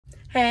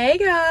Hey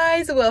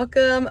guys,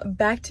 welcome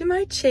back to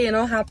my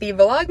channel. Happy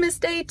Vlogmas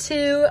Day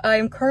 2.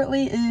 I'm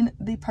currently in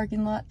the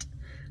parking lot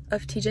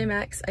of TJ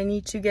Maxx. I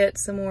need to get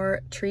some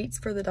more treats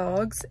for the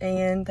dogs,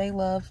 and they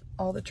love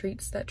all the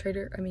treats that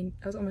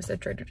I almost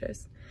said Trader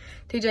Joe's.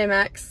 TJ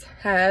Maxx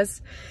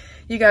has.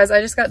 You guys, I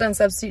just got done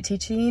substitute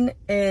teaching,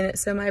 and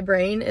so my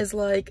brain is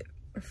like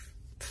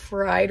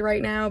fried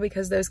right now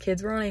because those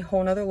kids were on a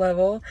whole nother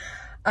level.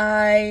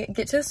 I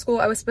get to school,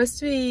 I was supposed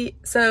to be,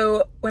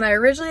 so when I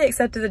originally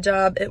accepted the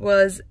job, it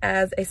was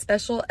as a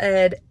special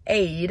ed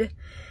aide,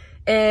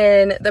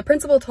 and the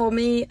principal told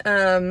me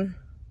that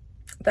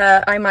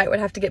I would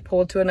have to get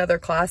pulled to another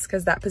class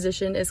because that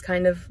position is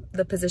kind of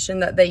the position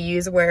that they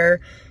use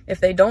where if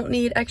they don't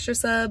need extra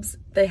subs,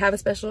 they have a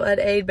special ed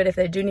aide, but if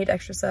they do need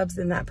extra subs,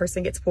 then that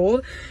person gets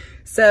pulled.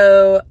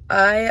 So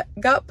I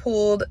got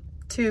pulled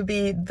to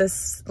be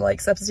this like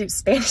substitute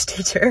Spanish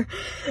teacher,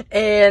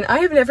 and I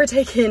have never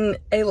taken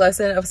a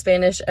lesson of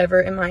Spanish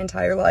ever in my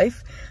entire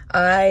life.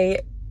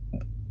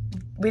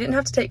 We didn't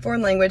have to take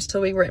foreign language till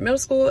we were in middle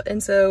school,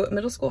 and so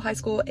middle school, high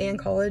school, and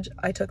college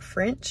I took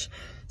French.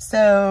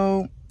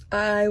 So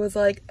I was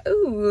like,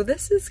 ooh,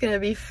 this is gonna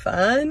be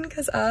fun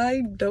because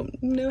I don't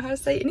know how to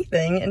say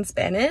anything in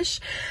Spanish.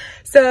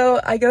 So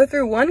I go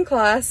through one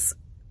class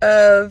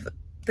of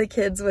the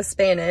kids with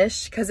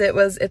Spanish because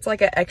it's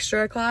like an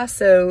extra class,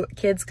 so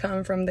kids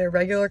come from their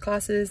regular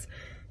classes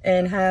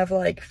and have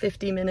like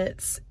 50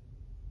 minutes,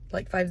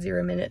 like 50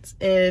 minutes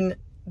in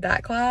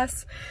that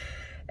class.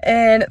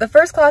 And the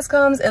first class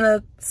comes, and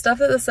the stuff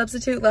that the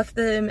substitute left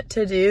them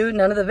to do,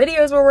 none of the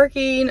videos were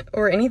working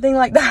or anything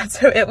like that,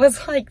 so it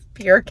was like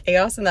pure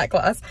chaos in that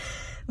class.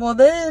 Well,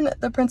 then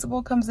the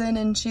principal comes in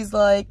and she's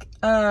like,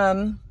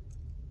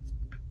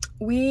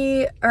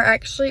 we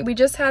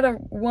just had a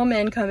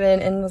woman come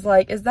in and was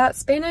like, is that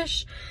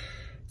Spanish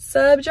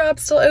sub job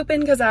still open?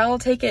 Because I'll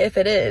take it if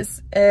it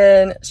is.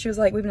 And she was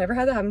like, we've never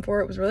had that happen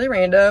before. It was really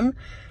random.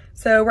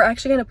 So we're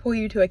actually going to pull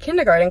you to a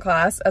kindergarten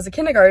class as a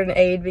kindergarten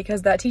aide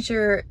because that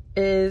teacher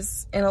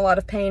is in a lot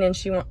of pain and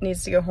she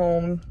needs to go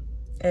home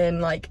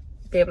and like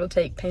be able to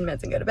take pain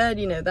meds and go to bed,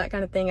 you know, that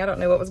kind of thing. I don't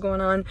know what was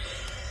going on.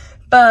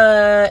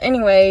 But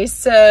anyway,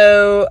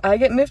 so I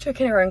get moved to a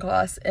kindergarten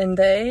class, and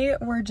they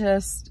were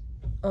just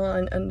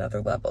on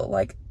another level.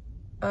 Like,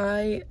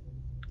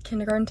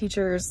 kindergarten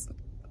teachers,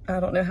 I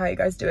don't know how you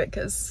guys do it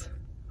because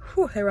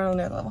they were on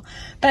another level.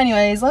 But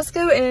anyways, let's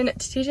go in to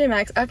TJ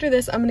Maxx. After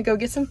this, I'm gonna go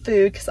get some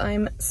food because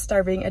I'm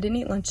starving. I didn't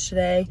eat lunch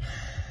today.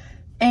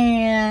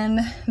 And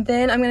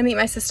then I'm gonna meet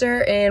my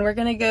sister, and we're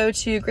gonna go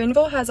to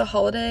Greenville. Has a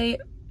holiday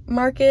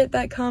market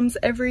that comes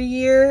every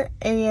year,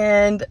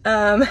 and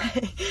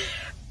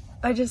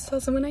I just saw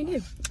someone I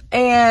knew.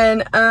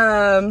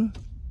 And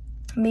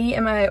me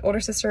and my older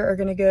sister are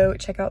gonna go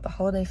check out the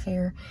holiday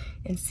fair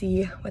and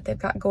see what they've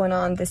got going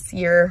on this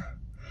year.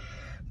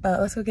 But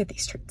let's go get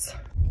these treats.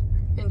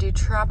 And do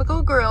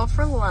tropical grill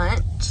for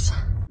lunch.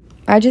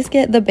 I just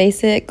get the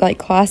basic, like,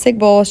 classic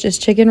bowl. It's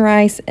just chicken,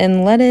 rice,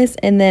 and lettuce,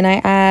 and then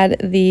I add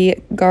the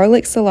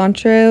garlic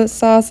cilantro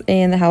sauce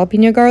and the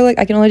jalapeno garlic.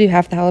 I can only do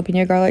half the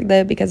jalapeno garlic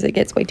though because it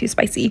gets way too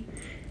spicy.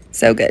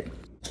 So good.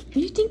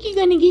 You think you're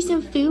gonna get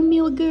some food,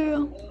 meal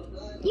girl?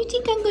 You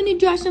think I'm gonna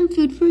draw some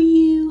food for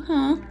you,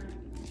 huh?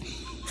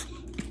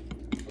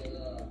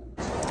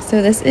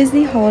 So this is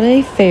the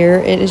holiday fair.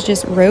 It is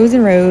just rows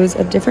and rows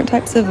of different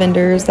types of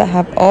vendors that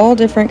have all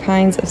different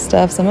kinds of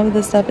stuff. Some of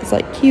the stuff is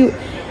like cute,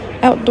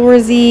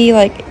 outdoorsy,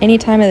 like any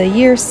time of the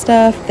year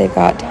stuff. They've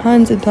got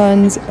tons and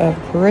tons of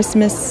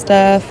Christmas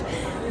stuff.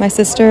 My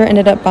sister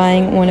ended up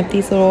buying one of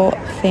these little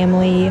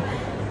family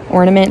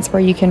ornaments where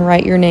you can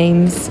write your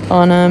names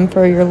on them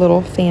for your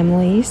little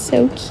family.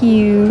 So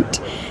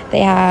cute. They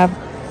have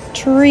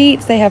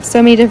treats. They have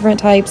so many different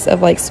types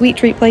of like sweet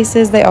treat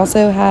places. They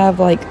also have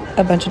like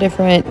a bunch of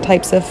different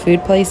types of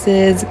food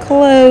places,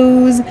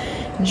 clothes,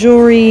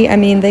 jewelry. I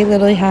mean, they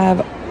literally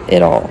have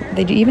it all.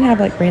 They do even have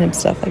like random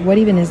stuff. Like, what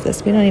even is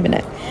this? We don't even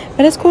know.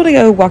 But it's cool to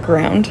go walk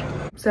around.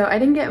 So I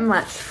didn't get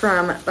much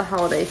from the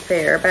holiday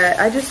fair, but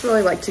I just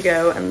really like to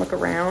go and look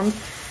around.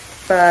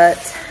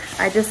 But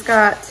I just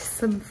got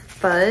some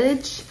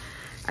fudge.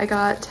 I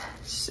got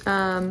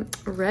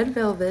red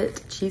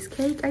velvet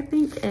cheesecake, I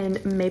think,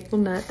 and maple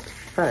nut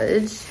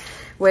fudge,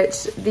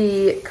 which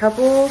there's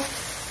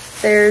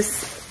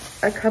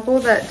a couple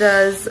that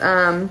does,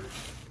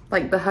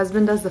 like the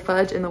husband does the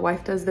fudge and the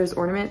wife does those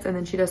ornaments, and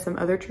then she does some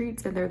other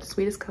treats, and they're the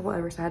sweetest couple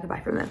ever, so I had to buy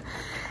from them.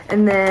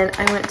 And then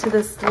I went to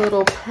this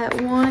little Pet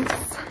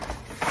Wants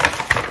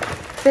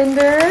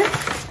vendor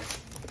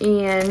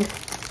and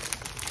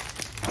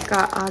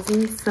got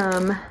Ozzy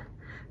some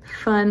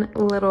fun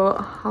little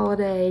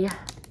holiday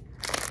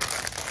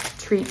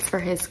treats for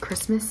his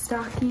Christmas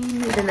stocking,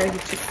 even though he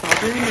just saw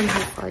them and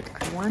he's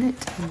like, I want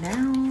it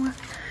now.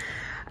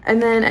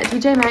 And then at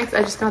TJ Maxx,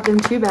 I just got them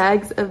 2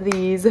 bags of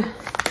these. I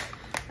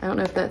don't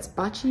know if that's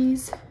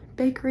Bocce's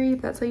Bakery,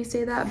 if that's how you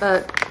say that,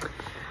 but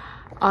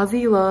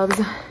Ozzy loves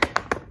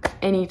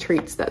any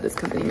treats that this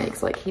company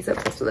makes. Like, he's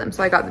obsessed with them.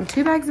 So I got them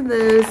 2 bags of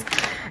those.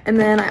 And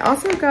then I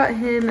also got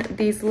him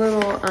these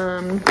little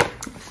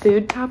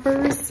food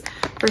toppers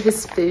for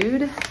his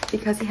food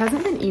because he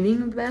hasn't been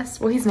eating the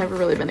best. Well, he's never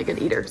really been a good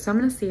eater, so I'm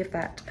gonna see if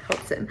that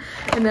helps him.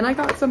 And then I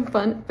got some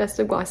fun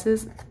festive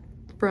glasses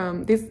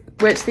from these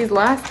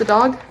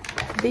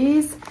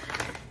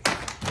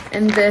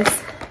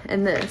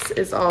and this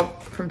is all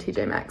from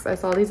TJ Maxx. I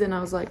saw these and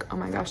I was like, oh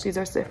my gosh, these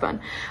are so fun.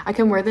 I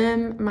can wear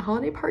them at my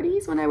holiday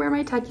parties when I wear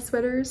my tacky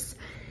sweaters,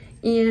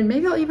 and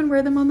maybe I'll even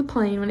wear them on the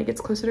plane when it gets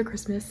closer to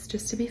Christmas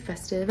just to be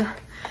festive.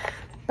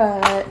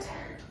 But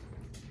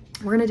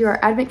we're gonna do our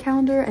advent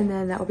calendar and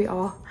then that will be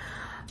all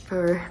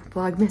for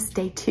Vlogmas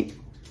day 2.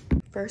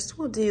 First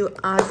we'll do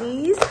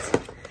Ozzy's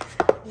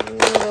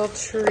little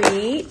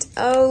treat.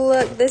 Oh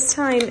look, this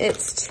time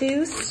it's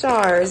 2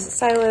 stars.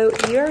 Silo,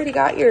 you already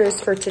got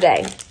yours for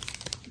today.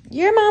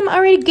 Your mom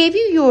already gave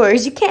you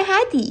yours. You can't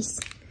have these.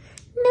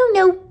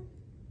 No.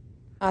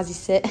 Ozzy,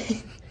 sit.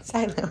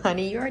 Silo,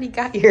 honey, you already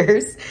got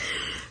yours.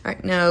 All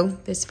right, no,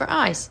 this is for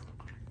Oz.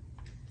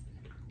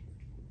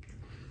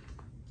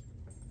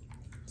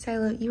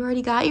 Silo, you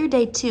already got your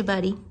day 2,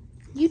 buddy.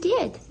 You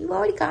did. You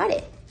already got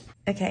it.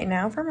 Okay,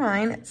 now for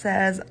mine. It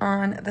says,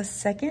 on the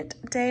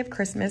 2nd day of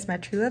Christmas, my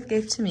true love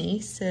gave to me.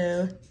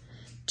 So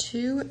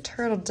 2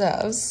 turtle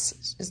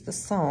doves is the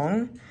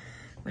song,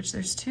 which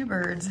there's 2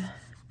 birds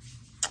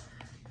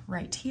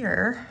right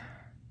here.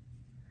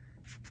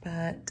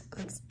 But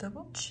let's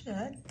double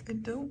check. I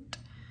don't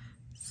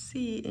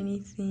see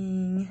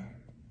anything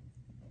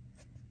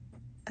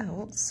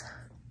else.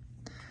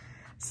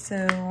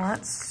 So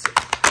let's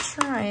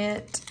try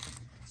it.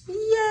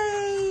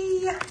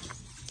 Yay!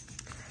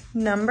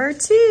 Number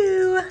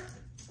 2.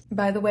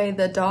 By the way,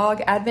 the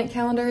dog advent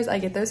calendars, I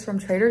get those from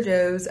Trader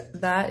Joe's.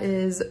 That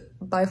is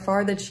by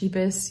far the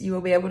cheapest. You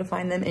will be able to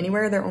find them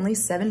anywhere. They're only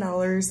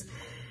 $7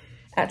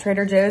 at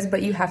Trader Joe's,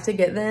 but you have to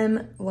get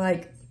them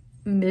like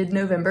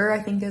mid-November, I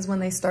think is when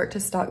they start to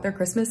stock their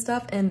Christmas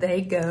stuff, and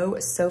they go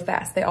so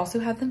fast. They also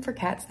have them for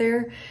cats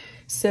there.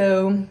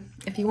 So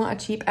if you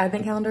want a cheap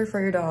advent calendar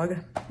for your dog,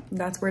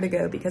 that's where to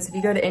go, because if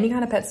you go to any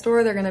kind of pet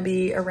store, they're gonna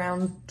be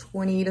around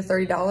 $20 to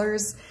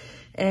 $30.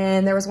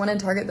 And there was one in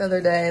Target the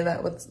other day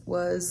that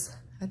was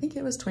I think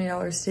it was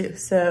 $20 too.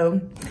 So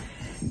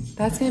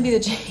that's gonna be the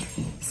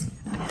cheapest.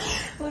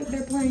 Look,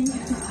 they're playing.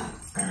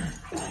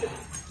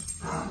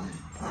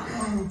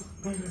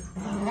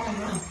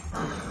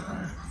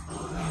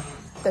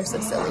 They're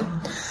so silly.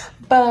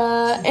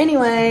 But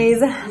anyways,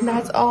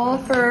 that's all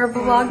for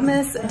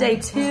Vlogmas day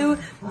 2.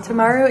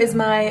 Tomorrow is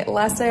my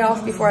last day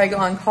off before I go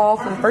on call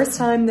for the first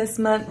time this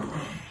month.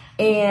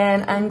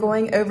 And I'm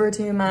going over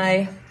to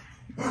my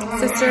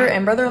sister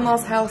and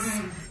brother-in-law's house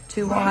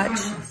to watch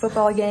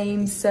football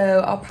games.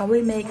 So I'll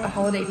probably make a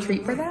holiday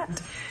treat for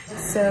that.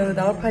 So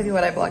that'll probably be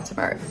what I vlog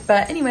tomorrow.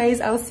 But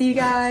anyways, I'll see you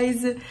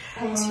guys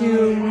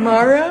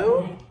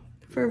tomorrow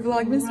for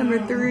Vlogmas number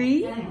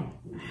 3.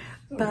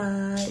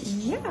 But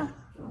yeah,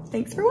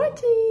 thanks for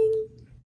watching.